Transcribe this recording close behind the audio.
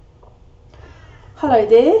Hello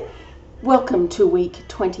there, welcome to week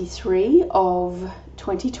 23 of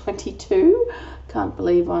 2022. Can't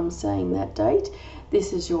believe I'm saying that date.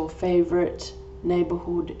 This is your favourite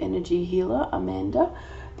neighbourhood energy healer, Amanda,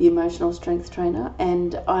 the emotional strength trainer,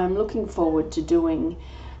 and I'm looking forward to doing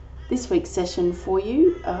this week's session for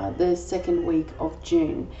you, the second week of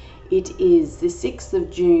June. It is the 6th of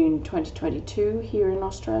June 2022 here in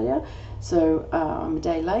Australia, so I'm a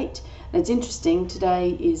day late. And it's interesting,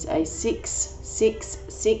 today is a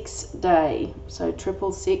 666 day, so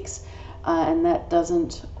 666, and that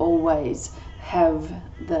doesn't always have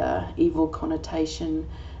the evil connotation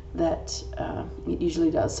that it usually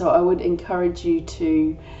does. So I would encourage you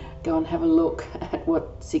to go and have a look at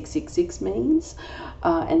what 666 means,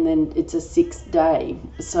 and then it's a 6th day.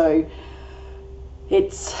 So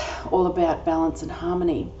it's all about balance and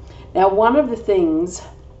harmony. Now, one of the things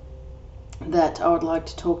that I would like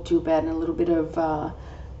to talk to you about, and a little bit of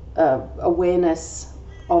awareness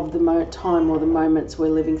of the time or the moments we're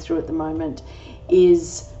living through at the moment,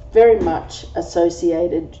 is very much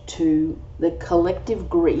associated to the collective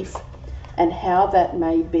grief and how that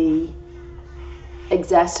may be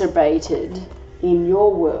exacerbated in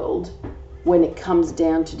your world when it comes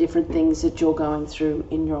down to different things that you're going through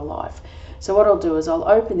in your life. So what I'll do is I'll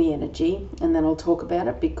open the energy and then I'll talk about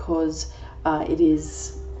it, because it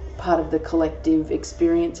is part of the collective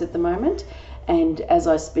experience at the moment, and as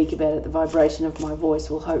I speak about it, the vibration of my voice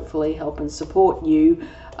will hopefully help and support you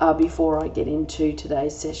before I get into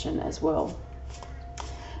today's session as well.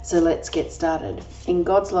 So let's get started. In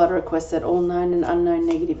God's light, I request that all known and unknown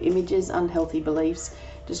negative images, unhealthy beliefs,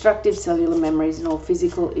 destructive cellular memories, and all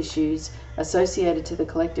physical issues associated to the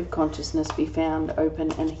collective consciousness be found,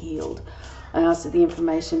 open, and healed. I ask that the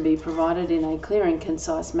information be provided in a clear and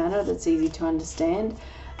concise manner that's easy to understand.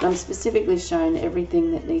 And I'm specifically shown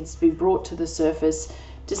everything that needs to be brought to the surface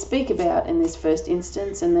to speak about in this first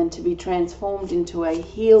instance, and then to be transformed into a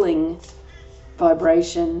healing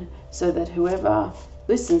vibration so that whoever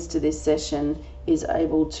listens to this session is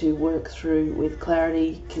able to work through with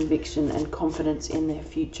clarity, conviction, and confidence in their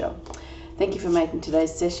future. Thank you for making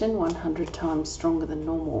today's session 100 times stronger than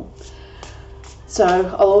normal.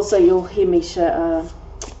 So you'll hear me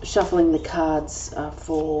shuffling the cards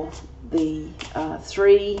for the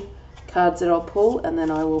 3 cards that I'll pull, and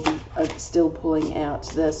then I will be still pulling out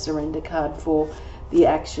the surrender card for the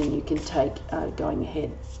action you can take going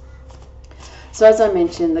ahead. So as I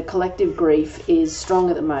mentioned, the collective grief is strong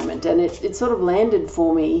at the moment, and it sort of landed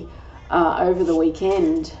for me over the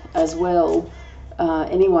weekend as well.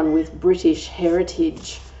 Anyone with British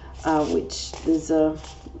heritage, which there's a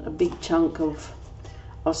big chunk of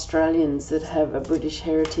Australians that have a British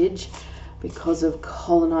heritage because of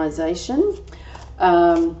colonisation.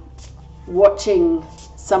 Watching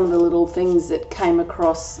some of the little things that came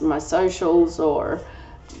across my socials or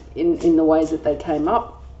in the ways that they came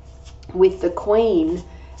up, with the Queen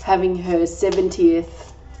having her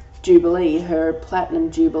 70th Jubilee, her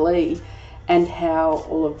Platinum Jubilee, and how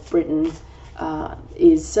all of Britain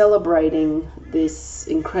is celebrating this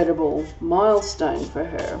incredible milestone for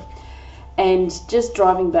her. And just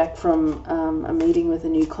driving back from a meeting with a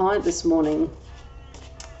new client this morning,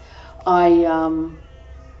 I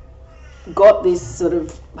got this sort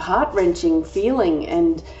of heart-wrenching feeling,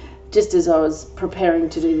 and just as I was preparing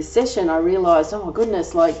to do this session, I realised, oh my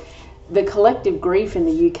goodness, like the collective grief in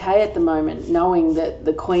the UK at the moment, knowing that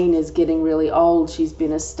the Queen is getting really old. She's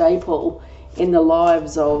been a staple in the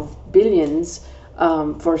lives of billions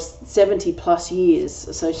for 70 plus years.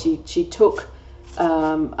 So she took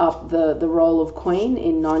up the role of Queen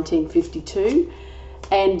in 1952,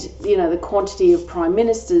 and the quantity of prime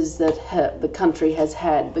ministers that the country has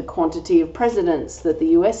had, the quantity of presidents that the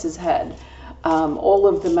US has had, all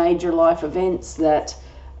of the major life events that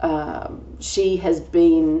she has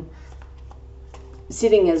been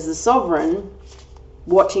sitting as the sovereign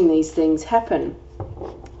watching these things happen.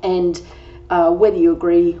 And whether you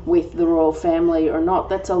agree with the royal family or not,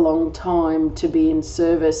 that's a long time to be in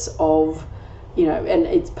service of, and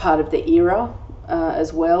it's part of the era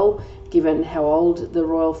as well, given how old the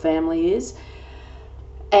royal family is.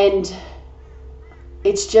 And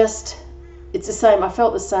it's the same. I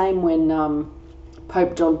felt the same when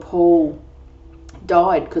Pope John Paul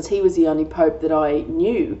died, because he was the only pope that I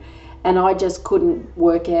knew, and I just couldn't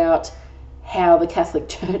work out how the Catholic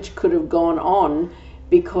Church could have gone on,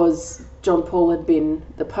 because John Paul had been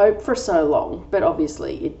the Pope for so long, but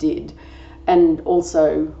obviously it did. And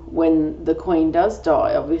also, when the Queen does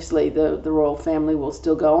die, obviously the royal family will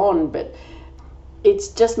still go on, but it's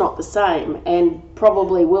just not the same, and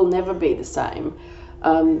probably will never be the same.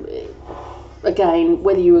 Again,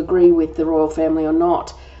 whether you agree with the royal family or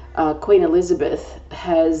not, Queen Elizabeth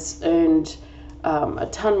has earned a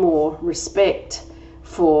ton more respect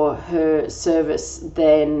for her service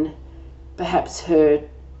than perhaps her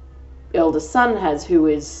eldest son has, who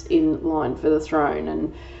is in line for the throne,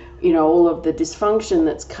 and all of the dysfunction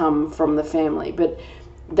that's come from the family. But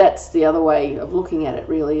that's the other way of looking at it,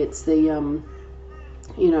 really. It's the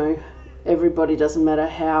everybody, doesn't matter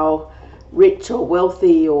how rich or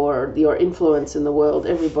wealthy or your influence in the world,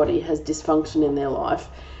 everybody has dysfunction in their life,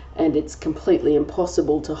 and it's completely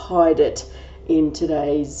impossible to hide it in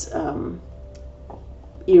today's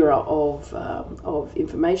era of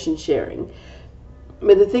information sharing.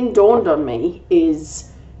 But the thing dawned on me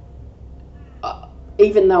is,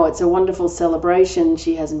 even though it's a wonderful celebration,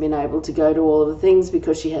 she hasn't been able to go to all of the things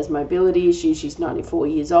because she has mobility issues. She's 94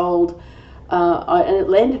 years old. And it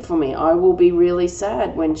landed for me. I will be really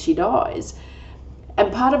sad when she dies.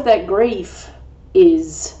 And part of that grief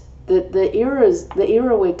is that the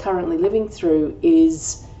era we're currently living through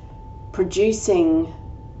is producing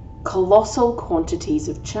colossal quantities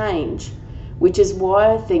of change, which is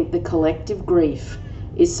why I think the collective grief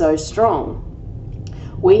is so strong.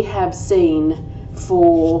 We have seen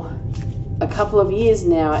for a couple of years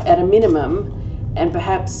now, at a minimum, and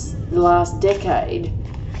perhaps the last decade,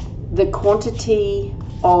 the quantity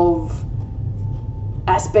of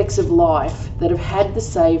aspects of life that have had the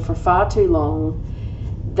say for far too long,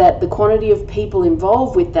 that the quantity of people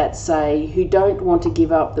involved with that say who don't want to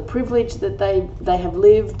give up the privilege that they have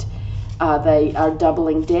lived, they are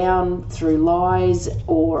doubling down through lies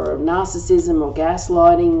or narcissism or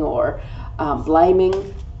gaslighting or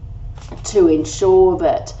blaming to ensure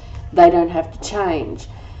that they don't have to change.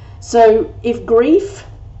 So if grief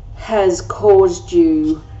has caused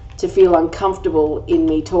you to feel uncomfortable in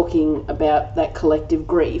me talking about that collective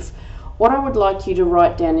grief, what I would like you to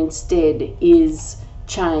write down instead is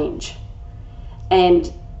change,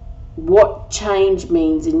 and what change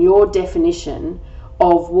means in your definition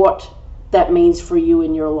of what that means for you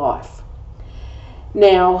in your life.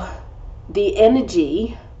 Now, the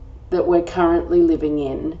energy that we're currently living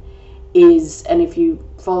in is, and if you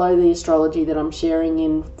follow the astrology that I'm sharing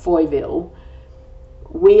in Foyville,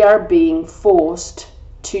 we are being forced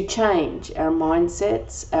to change our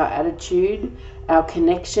mindsets, our attitude, our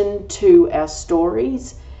connection to our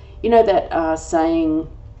stories. You know that saying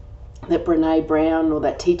that Brene Brown, or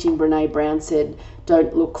that teaching Brene Brown said,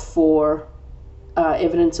 don't look for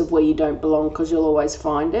evidence of where you don't belong because you'll always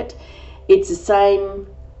find it. It's the same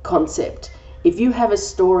concept. If you have a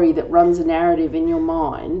story that runs a narrative in your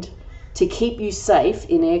mind to keep you safe,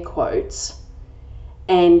 in air quotes,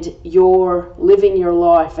 and you're living your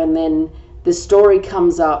life, and then the story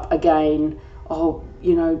comes up again, oh,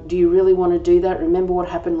 do you really want to do that? Remember what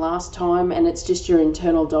happened last time? And it's just your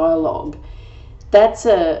internal dialogue. That's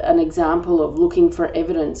an example of looking for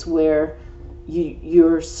evidence where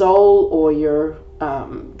your soul or your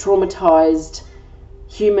traumatized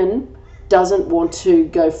human doesn't want to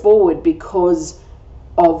go forward because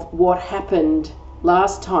of what happened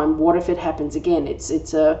last time. What if it happens again? It's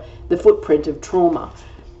the footprint of trauma.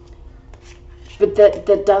 But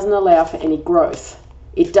that doesn't allow for any growth.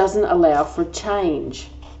 It doesn't allow for change.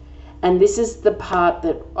 And this is the part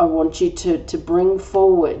that I want you to bring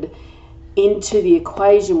forward into the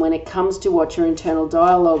equation when it comes to what your internal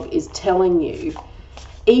dialogue is telling you.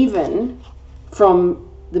 Even from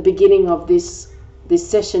the beginning of this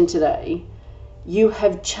session today, you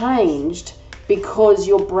have changed because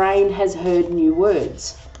your brain has heard new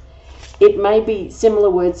words. It may be similar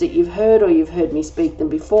words that you've heard, or you've heard me speak them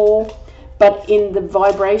before, but in the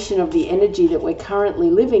vibration of the energy that we're currently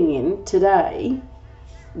living in today,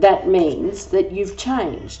 that means that you've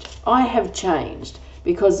changed. I have changed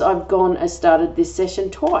because I've started this session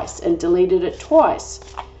twice and deleted it twice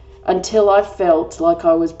until I felt like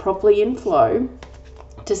I was properly in flow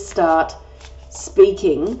to start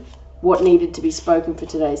speaking what needed to be spoken for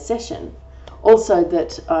today's session. Also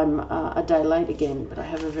that I'm a day late again, but I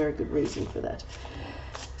have a very good reason for that.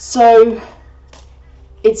 So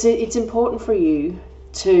it's important for you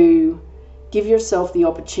to give yourself the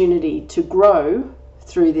opportunity to grow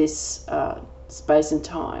through this space and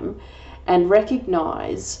time, and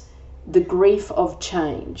recognize the grief of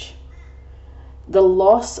change, the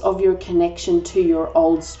loss of your connection to your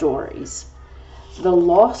old stories, the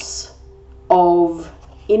loss of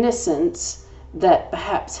innocence that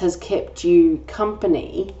perhaps has kept you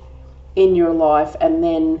company in your life, and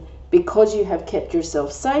then because you have kept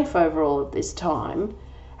yourself safe over all of this time,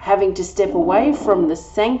 having to step away from the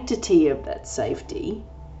sanctity of that safety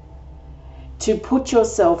to put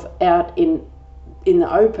yourself out in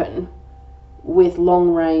the open with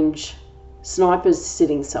long-range snipers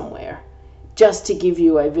sitting somewhere, just to give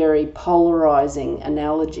you a very polarizing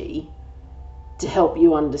analogy to help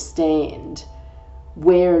you understand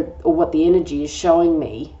where or what the energy is showing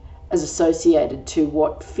me as associated to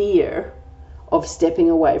what fear of stepping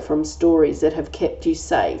away from stories that have kept you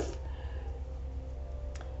safe,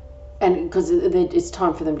 and because it's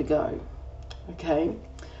time for them to go. Okay,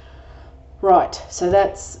 right, so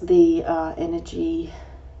that's the energy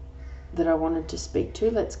that I wanted to speak to.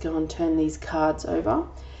 Let's go and turn these cards over.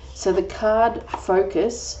 So the card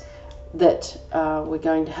focus that we're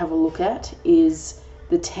going to have a look at is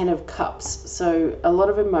the Ten of Cups. So a lot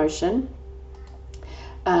of emotion,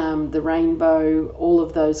 the rainbow, all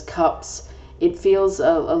of those cups. It feels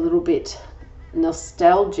a little bit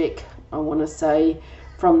nostalgic, I want to say,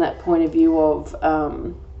 from that point of view of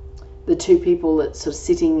the two people that's sort of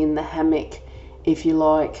sitting in the hammock, if you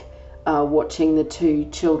like, watching the two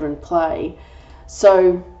children play.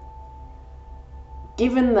 So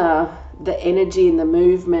given the energy and the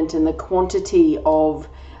movement and the quantity of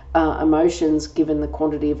emotions, given the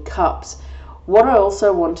quantity of cups, what I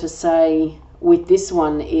also want to say with this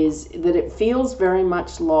one is that it feels very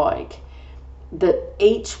much like that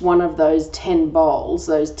each one of those 10 bowls,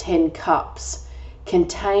 those 10 cups,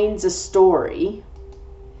 contains a story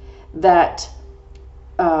that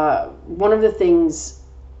one of the things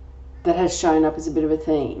that has shown up as a bit of a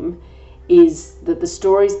theme is that the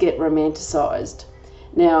stories get romanticized.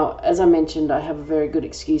 Now, as I mentioned, I have a very good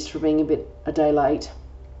excuse for being a day late,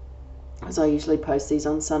 as I usually post these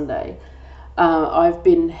on Sunday. I've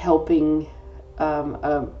been helping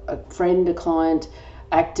a friend, a client,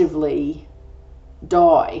 actively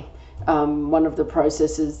die. One of the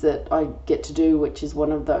processes that I get to do, which is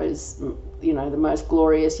one of those, the most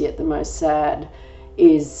glorious yet the most sad,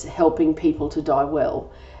 is helping people to die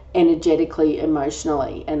well, energetically,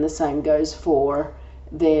 emotionally, and the same goes for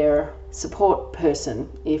their support person,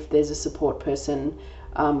 if there's a support person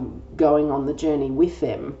going on the journey with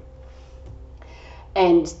them.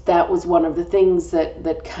 And that was one of the things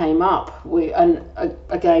that came up.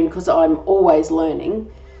 Again, because I'm always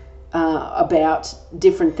learning about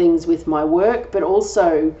different things with my work, but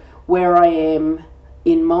also where I am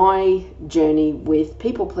in my journey with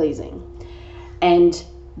people pleasing. And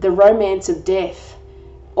the romance of death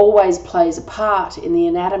always plays a part in the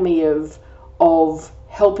anatomy of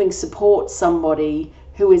helping support somebody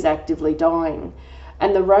who is actively dying.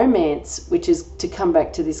 And the romance, which is, to come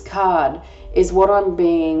back to this card, is what I'm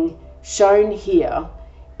being shown here,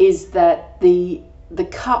 is that the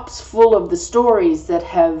cups full of the stories that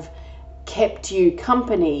have kept you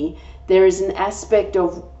company, there is an aspect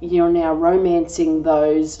of you're now romancing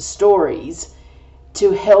those stories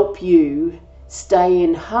to help you stay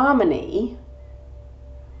in harmony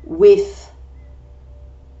with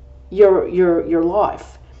your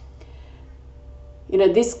life.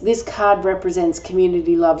 This card represents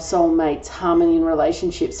community, love, soulmates, harmony in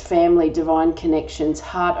relationships, family, divine connections,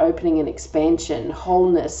 heart opening and expansion,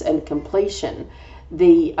 wholeness and completion.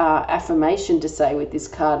 The affirmation to say with this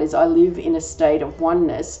card is, I live in a state of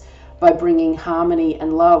oneness by bringing harmony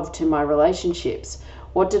and love to my relationships.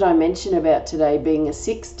 What did I mention about today being a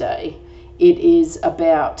 6th day? It is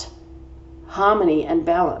about harmony and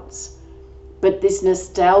balance. But this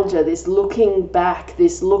nostalgia, this looking back,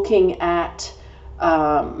 this looking at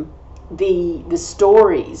the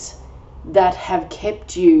stories that have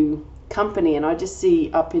kept you company. And I just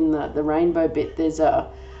see up in the rainbow bit, there's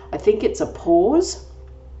I think it's a pause.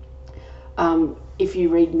 If you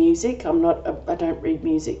read music, I don't read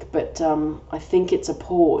music, but I think it's a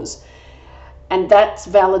pause. And that's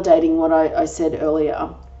validating what I said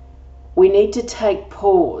earlier. We need to take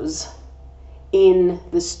pause in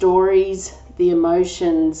the stories, the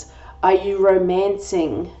emotions. Are you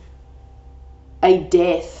romancing a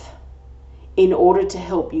death in order to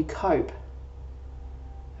help you cope?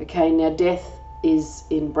 Okay, now death is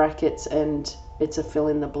in brackets and it's a fill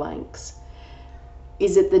in the blanks.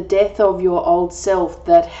 Is it the death of your old self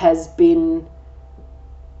that has been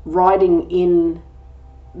riding in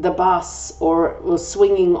the bus or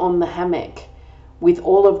swinging on the hammock with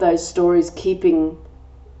all of those stories keeping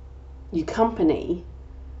you company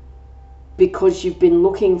because you've been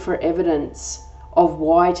looking for evidence of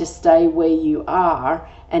why to stay where you are,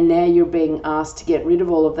 and now you're being asked to get rid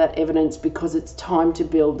of all of that evidence because it's time to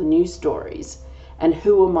build the new stories? And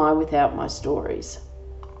who am I without my stories?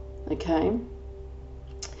 Okay?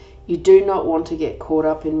 You do not want to get caught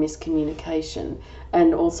up in miscommunication.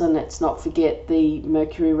 And also, let's not forget the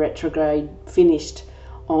Mercury retrograde finished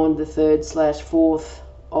on the 3rd/4th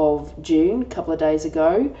of June, a couple of days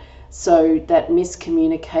ago. So that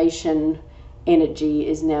miscommunication energy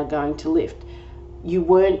is now going to lift. You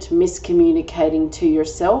weren't miscommunicating to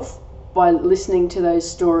yourself. by listening to those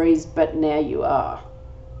stories, but now you are.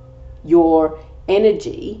 Your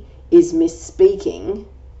energy is misspeaking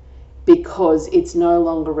because it's no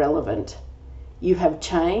longer relevant. You have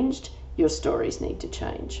changed, your stories need to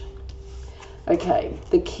change. Okay,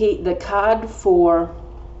 the card for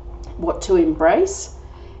what to embrace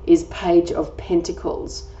is Page of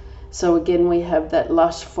Pentacles. So again, we have that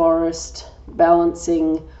lush forest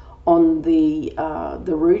balancing on the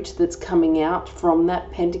root that's coming out from that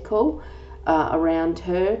pentacle around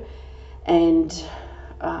her, and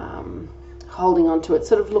holding on to it,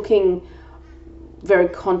 sort of looking very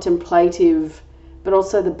contemplative, but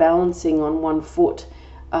also the balancing on one foot.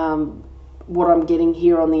 What I'm getting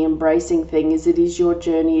here on the embracing thing is it is your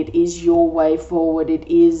journey, it is your way forward, it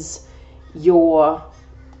is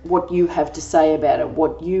what you have to say about it,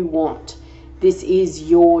 what you want. This is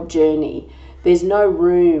your journey. There's no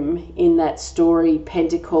room in that story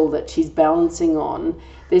pentacle that she's balancing on.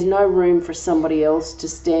 There's no room for somebody else to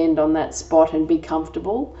stand on that spot and be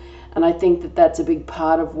comfortable. And I think that that's a big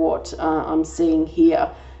part of what I'm seeing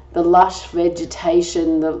here. The lush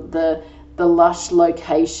vegetation, the lush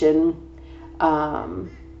location,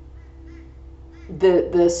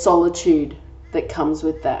 the solitude that comes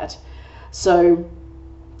with that. So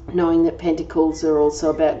knowing that pentacles are also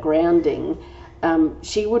about grounding,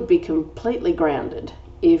 she would be completely grounded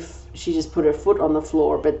if she just put her foot on the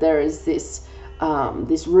floor, but there is this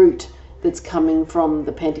root that's coming from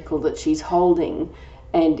the pentacle that she's holding,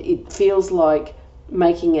 and it feels like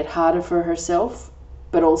making it harder for herself,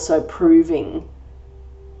 but also proving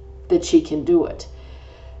that she can do it.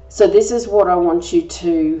 So this is what I want you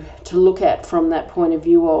to look at from that point of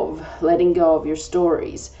view of letting go of your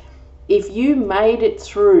stories. If you made it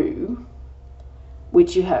through,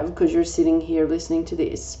 which you have because you're sitting here listening to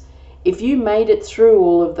this, if you made it through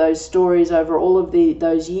all of those stories over all of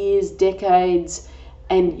those years, decades,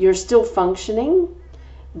 and you're still functioning,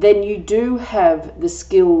 then you do have the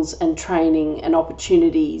skills and training and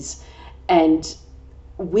opportunities and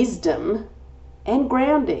wisdom and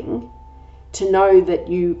grounding to know that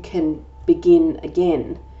you can begin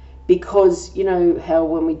again. Because you know how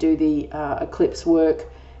when we do the eclipse work,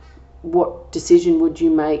 what decision would you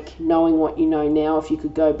make knowing what you know now if you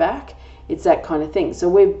could go back? It's that kind of thing. So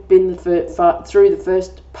we've been through the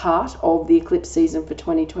first part of the eclipse season for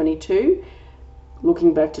 2022,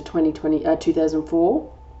 looking back to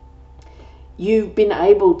 2004. You've been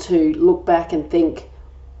able to look back and think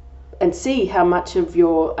and see how much of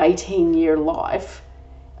your 18-year life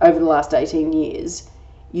over the last 18 years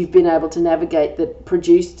you've been able to navigate that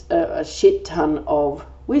produced a shit ton of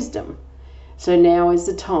wisdom. So now is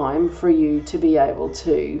the time for you to be able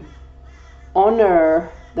to honor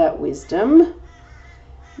that wisdom,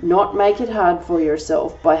 not make it hard for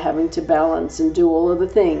yourself by having to balance and do all of the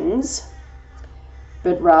things,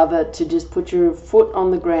 but rather to just put your foot on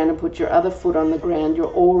the ground and put your other foot on the ground. You're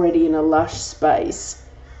already in a lush space,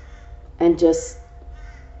 and just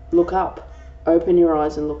look up. Open your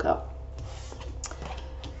eyes and look up.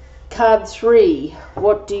 Card 3,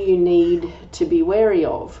 what do you need to be wary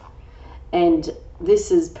of? And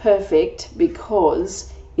this is perfect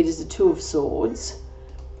because it is a Two of Swords.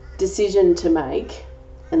 Decision to make.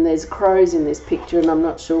 And there's crows in this picture, and I'm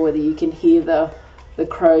not sure whether you can hear the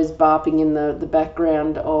crows barping in the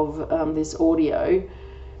background of this audio.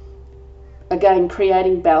 Again,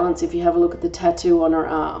 creating balance. If you have a look at the tattoo on her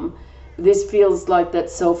arm, this feels like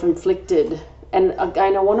that's self-inflicted. And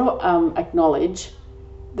again, I want to acknowledge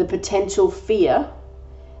the potential fear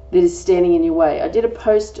that is standing in your way. I did a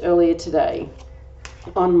post earlier today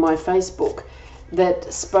on my Facebook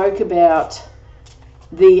that spoke about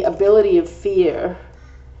the ability of fear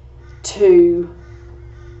to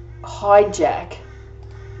hijack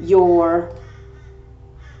your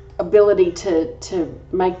ability to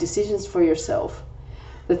make decisions for yourself.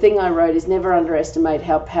 The thing I wrote is never underestimate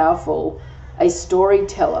how powerful a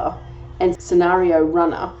storyteller and scenario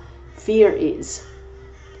runner fear is.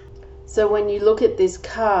 So when you look at this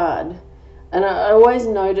card, and I always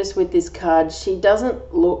notice with this card, she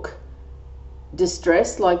doesn't look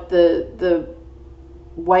distressed, like the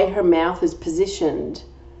way her mouth is positioned,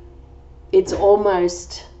 it's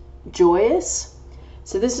almost joyous.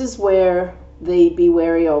 So this is where the be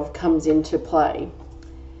wary of comes into play.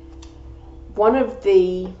 One of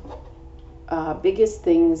the biggest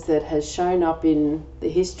things that has shown up in the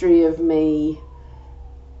history of me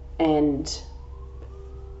and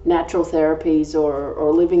natural therapies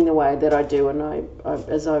or living the way that I do, and I,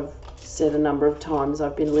 as I've said a number of times,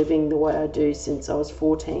 I've been living the way I do since I was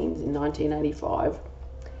 14 in 1985.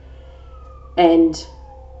 And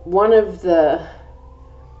one of the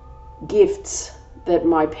gifts that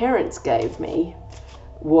my parents gave me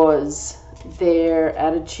was their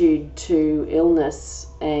attitude to illness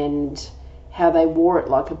and how they wore it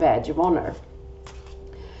like a badge of honor,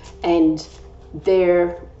 and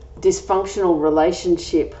their dysfunctional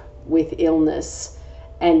relationship with illness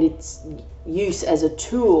and its use as a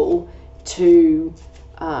tool to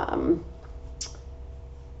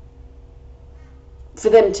for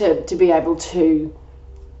them to be able to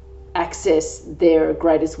access their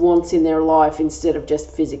greatest wants in their life instead of just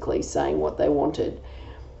physically saying what they wanted.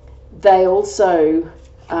 They also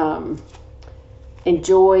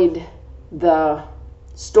enjoyed the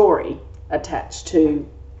story attached to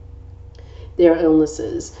their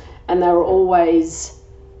illnesses, and they were always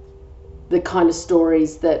the kind of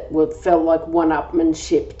stories that felt like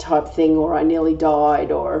one-upmanship type thing, or I nearly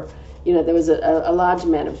died, or there was a large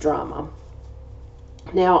amount of drama.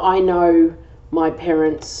 Now, I know my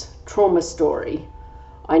parents' trauma story.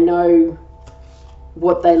 I know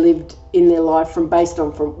what they lived in their life based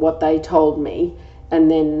on what they told me, and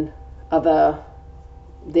then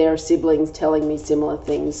their siblings telling me similar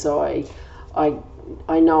things. So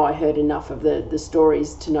I know I heard enough of the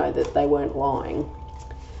stories to know that they weren't lying.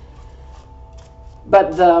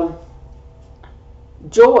 But the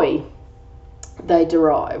joy they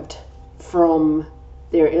derived from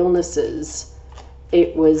their illnesses,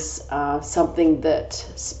 it was something that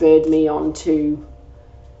spurred me on to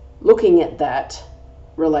looking at that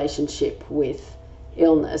relationship with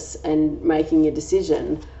illness and making a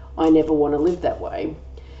decision. I never want to live that way.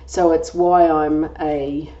 So it's why I'm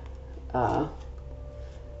a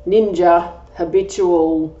ninja,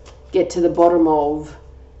 habitual, get to the bottom of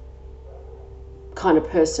kind of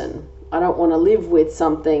person. I don't want to live with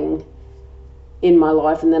something in my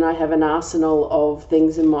life and then I have an arsenal of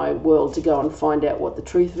things in my world to go and find out what the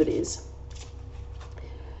truth of it is.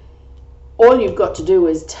 All you've got to do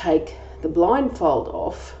is take the blindfold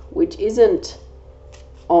off, which isn't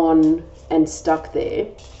on and stuck there.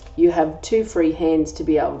 You have 2 free hands to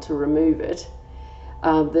be able to remove it.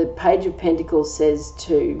 The Page of Pentacles says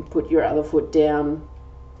to put your other foot down,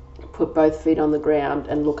 put both feet on the ground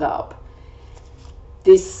and look up.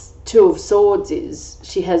 This 2 of Swords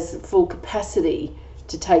she has full capacity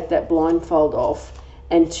to take that blindfold off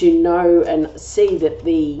and to know and see that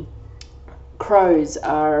the crows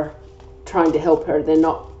are trying to help her. They're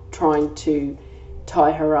not trying to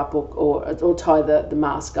tie her up or tie the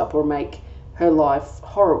mask up or make her life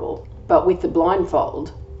horrible. But with the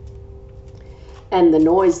blindfold and the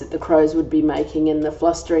noise that the crows would be making and the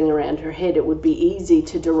flustering around her head, it would be easy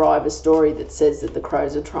to derive a story that says that the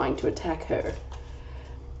crows are trying to attack her.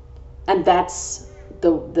 And that's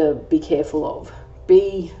the be careful of.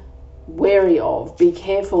 Be wary of, be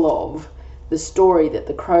careful of the story that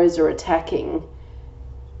the crows are attacking.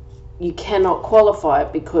 You cannot qualify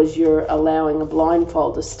it because you're allowing a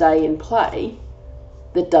blindfold to stay in play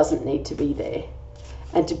that doesn't need to be there.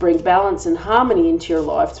 And to bring balance and harmony into your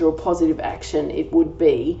life through a positive action, it would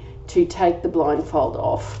be to take the blindfold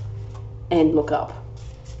off and look up.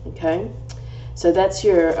 Okay? So that's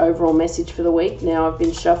your overall message for the week. Now I've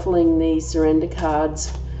been shuffling the surrender cards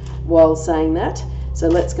while saying that. So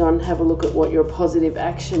let's go and have a look at what your positive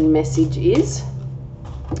action message is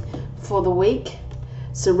for the week.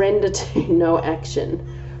 Surrender to non-action.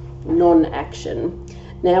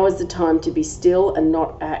 Now is the time to be still and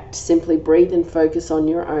not act. Simply breathe and focus on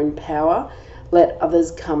your own power. Let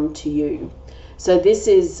others come to you. So this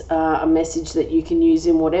is a message that you can use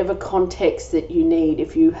in whatever context that you need.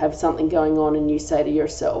 If you have something going on and you say to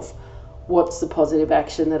yourself, what's the positive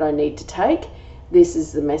action that I need to take? This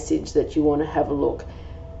is the message that you want to have a look.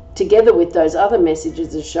 Together with those other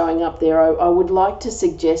messages that are showing up there, I would like to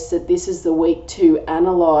suggest that this is the week to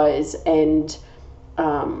analyze and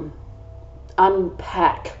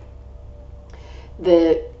unpack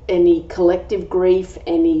any collective grief,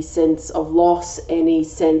 any sense of loss, any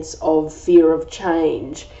sense of fear of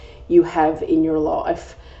change you have in your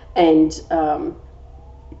life. And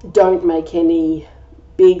don't make any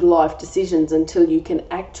big life decisions until you can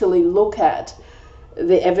actually look at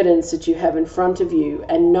the evidence that you have in front of you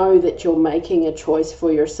and know that you're making a choice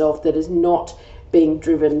for yourself that is not being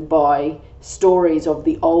driven by stories of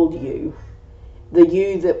the old you, the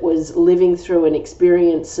you that was living through and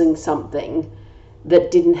experiencing something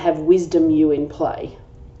that didn't have wisdom you in play.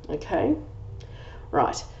 Okay?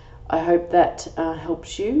 Right. I hope that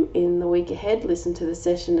helps you in the week ahead. Listen to the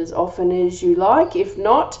session as often as you like. If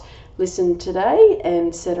not, listen today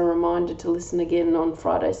and set a reminder to listen again on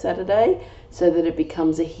Friday, Saturday, so that it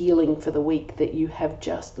becomes a healing for the week that you have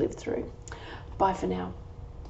just lived through. Bye for now.